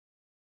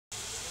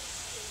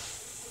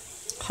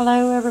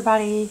Hello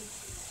everybody,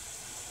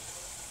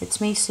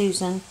 it's me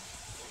Susan,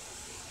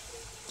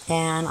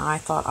 and I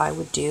thought I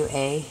would do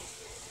a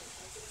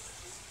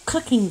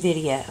cooking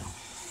video.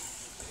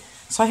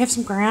 So I have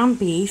some ground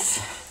beef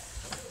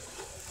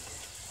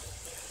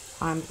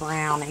I'm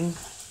browning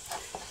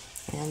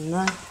in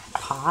the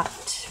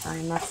pot or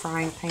in the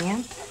frying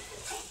pan.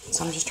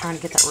 So I'm just trying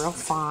to get that real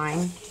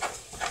fine.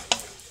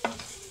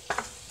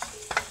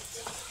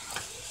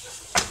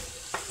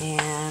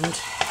 And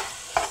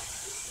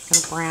I'm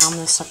going to brown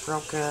this up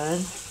real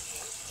good.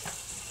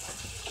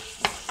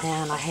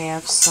 And I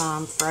have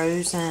some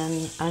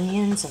frozen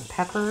onions and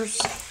peppers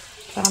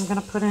that I'm going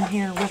to put in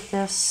here with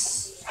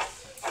this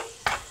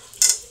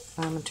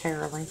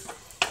momentarily.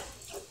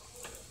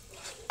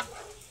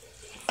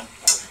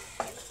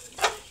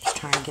 Just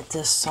trying to get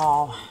this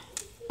all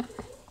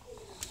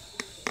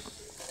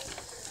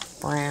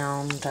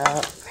browned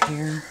up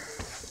here.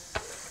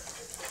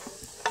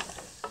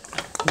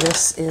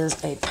 This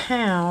is a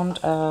pound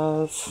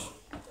of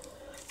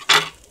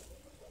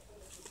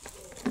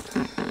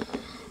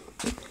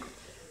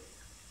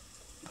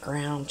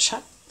ground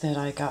chuck that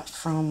I got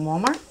from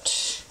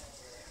Walmart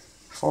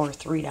for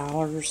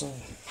 $3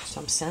 and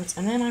some cents.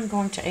 And then I'm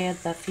going to add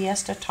the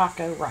Fiesta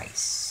taco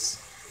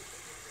rice.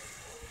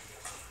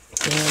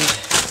 And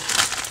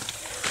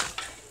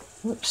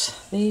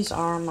oops, these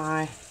are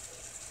my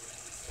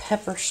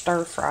pepper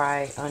stir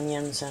fry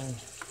onions and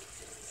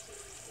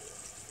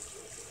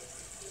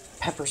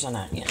peppers and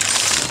onions.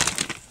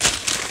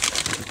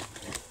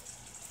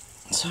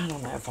 So I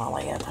don't know if I'll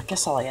add, I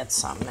guess I'll add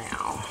some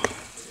now.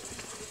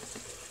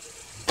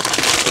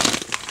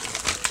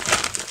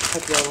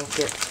 Hope y'all won't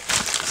get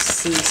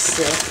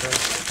seasick or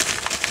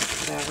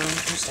whatever.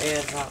 Just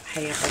add about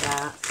half of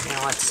that. You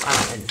know, I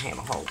didn't have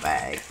a whole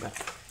bag, but.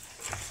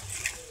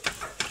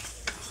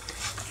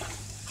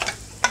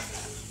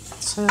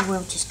 So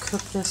we'll just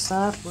cook this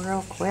up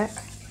real quick.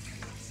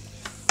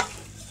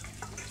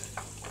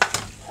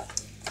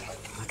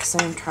 Like I say,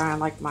 I'm trying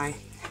like my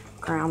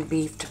ground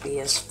beef to be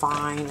as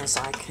fine as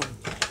I can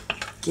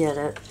get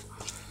it.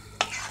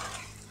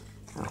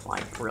 I don't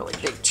like really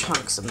big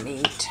chunks of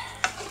meat.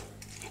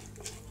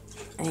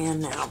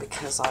 And now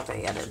because I've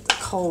added the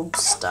cold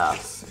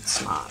stuff,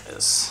 it's not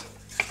as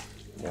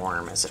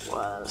warm as it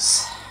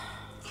was.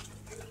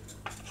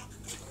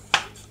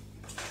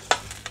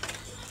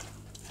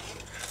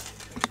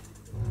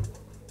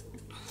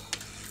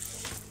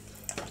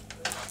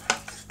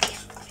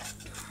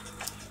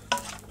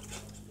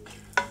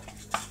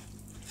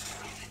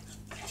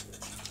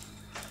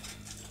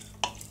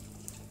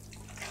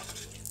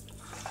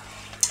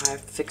 I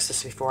fixed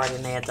this before. I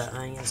didn't add the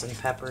onions and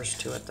peppers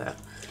to it though.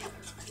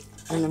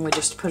 And then we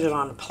just put it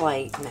on a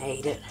plate and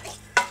ate it.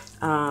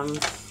 But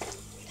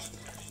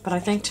I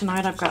think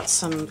tonight I've got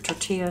some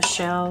tortilla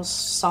shells,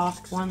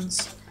 soft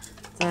ones,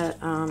 that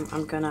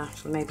I'm going to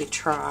maybe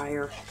try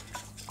or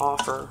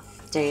offer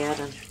Dad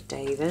and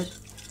David.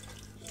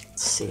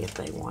 Let's see if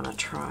they want to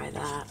try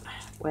that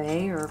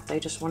way or if they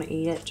just want to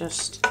eat it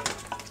just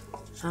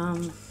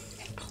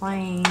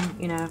plain,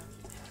 you know,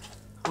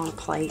 on a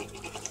plate.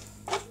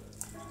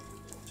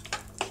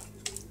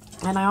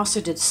 And I also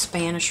did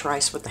Spanish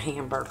rice with the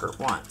hamburger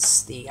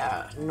once, the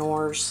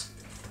Knorr's.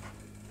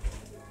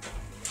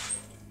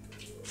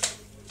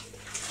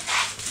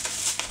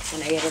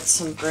 And added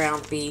some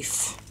ground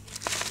beef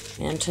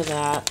into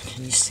that.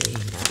 Can you see?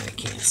 No, I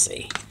can't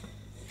see.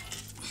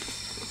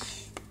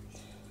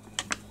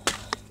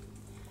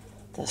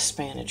 The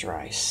Spanish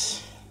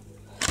rice.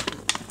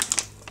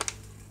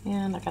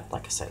 And I got,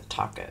 like I said,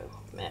 taco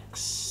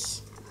mix.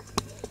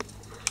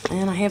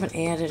 And I haven't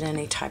added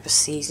any type of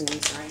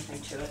seasonings or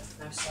anything to it.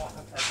 No salt,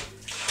 no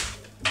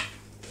pepper.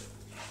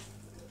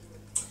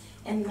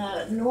 And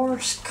the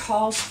Knorr's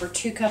calls for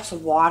 2 cups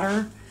of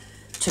water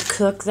to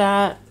cook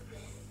that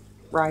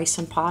rice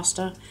and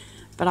pasta.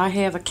 But I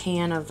have a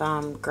can of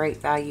Great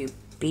Value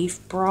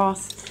beef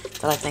broth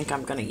that I think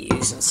I'm going to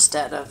use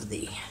instead of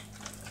the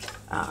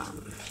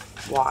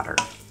water.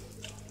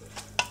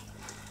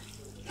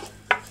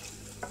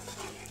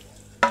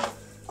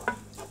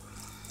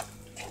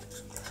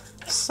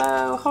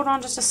 So hold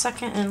on just a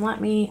second and let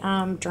me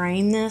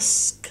drain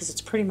this because it's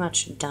pretty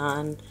much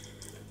done.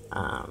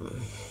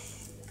 And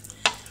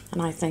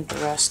I think the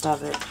rest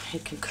of it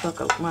can cook,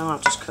 well, I'll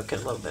just cook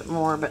it a little bit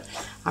more, but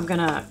I'm going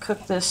to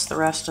cook this the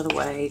rest of the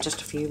way,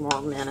 just a few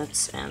more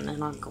minutes, and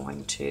then I'm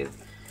going to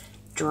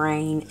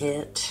drain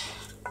it,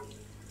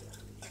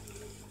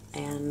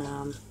 and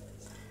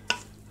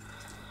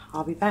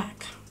I'll be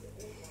back.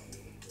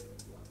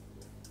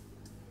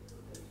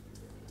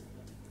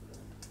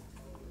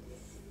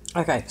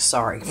 Okay,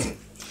 sorry.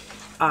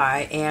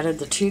 I added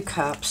the 2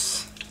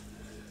 cups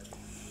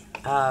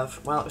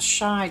of, well, it was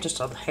shy just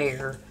a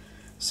hair,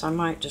 so I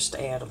might just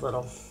add a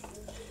little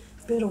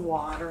bit of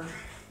water.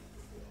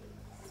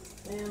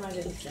 And I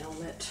didn't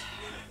film it.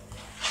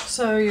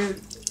 So you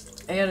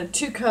added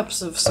 2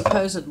 cups of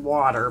supposed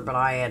water, but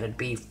I added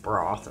beef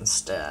broth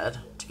instead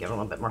to give it a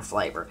little bit more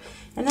flavor.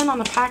 And then on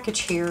the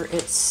package here,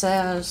 it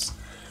says,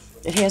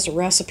 it has a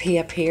recipe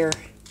up here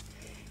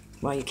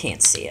well, you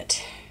can't see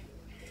it.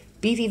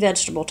 Beefy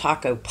vegetable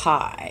taco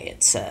pie,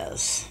 it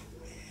says.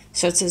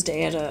 So it says to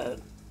add a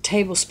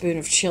tablespoon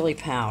of chili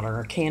powder,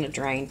 a can of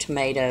drained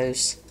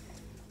tomatoes,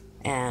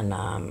 and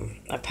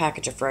a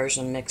package of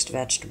frozen mixed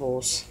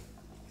vegetables,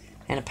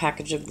 and a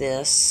package of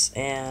this,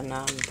 and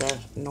the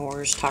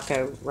Knorr's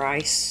taco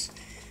rice,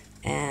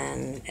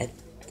 and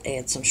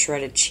add some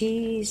shredded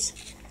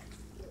cheese,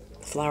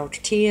 flour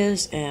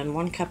tortillas, and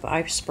 1 cup of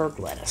iceberg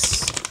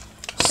lettuce.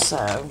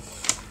 So,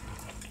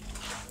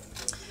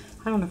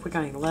 I don't know if we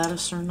got any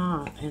lettuce or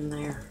not in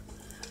there.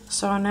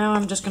 So now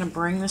I'm just going to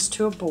bring this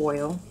to a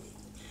boil,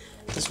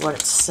 is what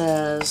it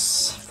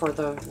says for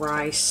the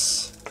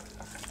rice.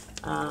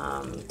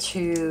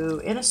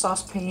 In a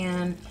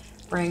saucepan,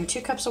 bring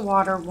 2 cups of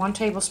water, 1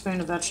 tablespoon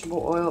of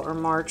vegetable oil or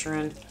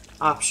margarine,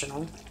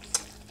 optional,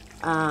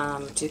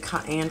 and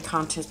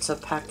contents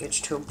of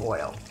package to a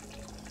boil.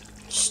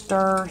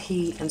 Stir,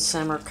 heat, and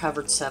simmer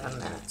covered 7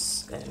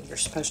 minutes. And you're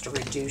supposed to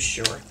reduce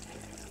your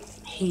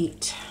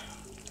heat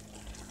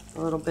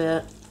a little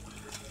bit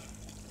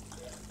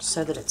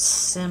so that it's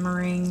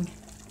simmering.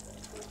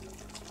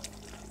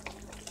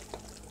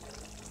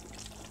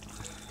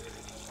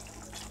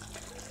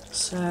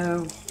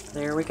 So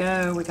there we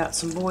go. We got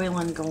some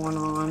boiling going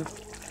on.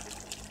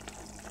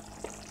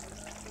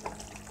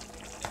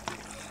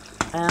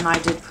 And I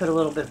did put a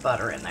little bit of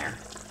butter in there.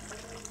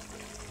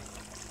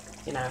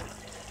 You know,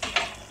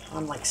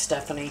 I'm like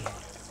Stephanie,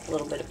 a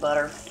little bit of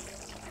butter.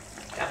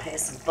 Gotta have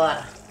some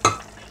butter.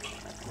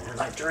 And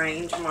I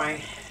drained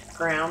my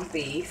ground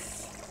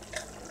beef.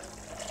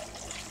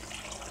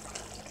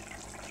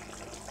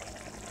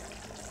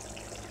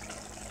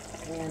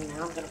 And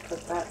now I'm gonna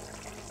put that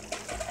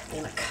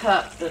in a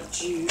cup, the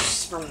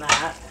juice from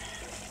that,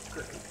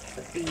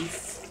 the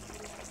beef,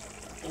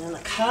 in a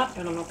cup,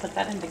 and I'm going to put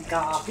that into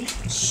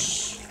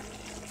garbage.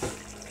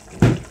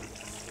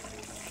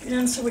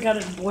 And so we got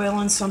it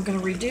boiling, so I'm going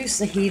to reduce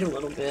the heat a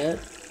little bit,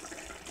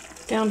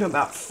 down to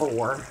about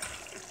 4.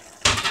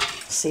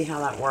 See how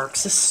that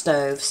works. This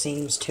stove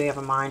seems to have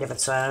a mind of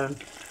its own.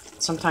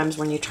 Sometimes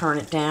when you turn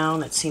it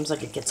down, it seems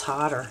like it gets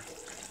hotter.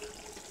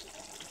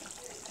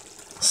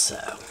 So,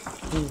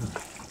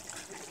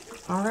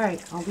 all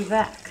right, I'll be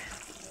back.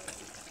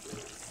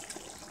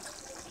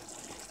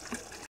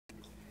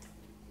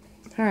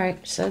 All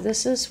right, so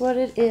this is what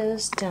it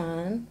is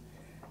done.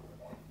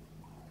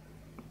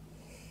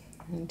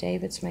 And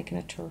David's making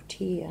a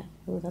tortilla.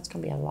 Oh, that's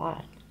going to be a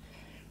lot.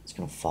 It's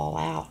going to fall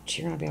out.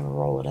 You're going to be able to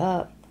roll it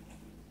up.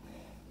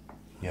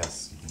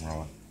 Yes, you can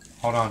roll it.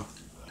 Hold on.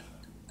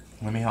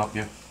 Let me help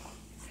you.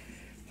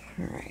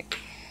 All right.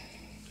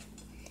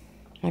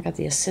 I got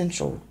the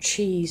essential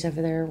cheese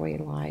over there we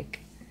like.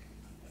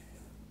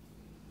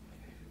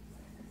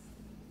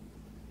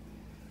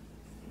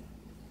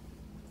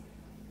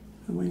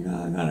 We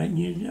gotta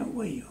use that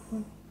wheel.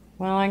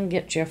 Well, I can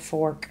get you a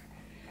fork.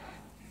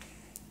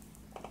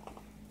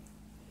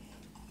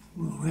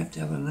 We'll have to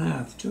have a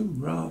knife too,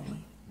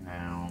 probably.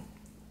 Now.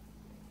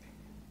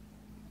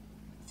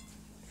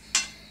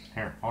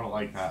 Here, hold it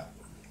like that.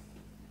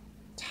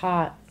 It's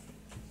hot.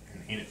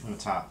 And eat it from the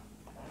top.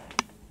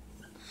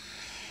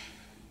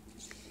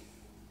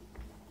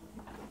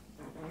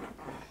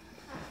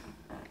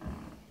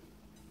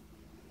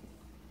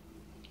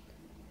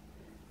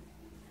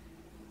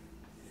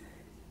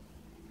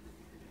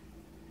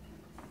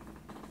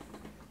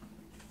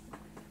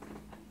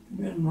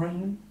 Been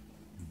raining?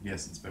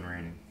 Yes, it's been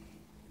raining.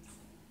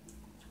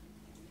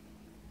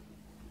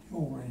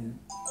 Oh, rain.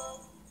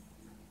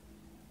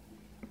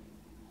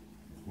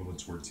 Well, the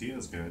tortilla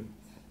is good.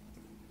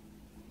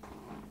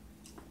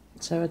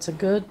 So it's a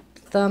good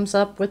thumbs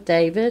up with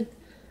David.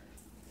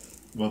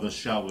 Well, the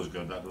shell was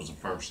good. That was the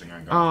first thing I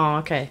got. Oh,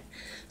 okay.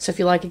 So if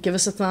you like it, give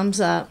us a thumbs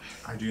up.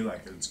 I do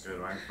like it. It's good.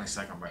 My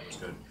second bite was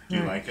good. Do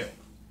you like it?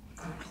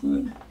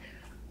 Good.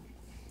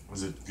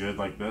 Was it good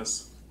like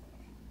this?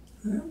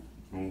 Yeah.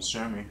 Well,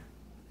 show me.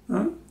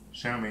 Huh?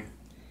 Show me.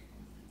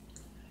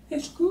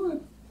 It's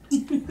good.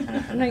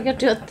 No, you got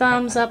to do a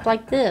thumbs up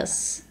like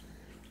this.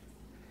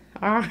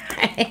 All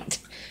right.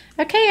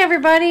 Okay,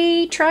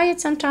 everybody. Try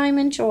it sometime.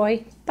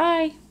 Enjoy.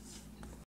 Bye.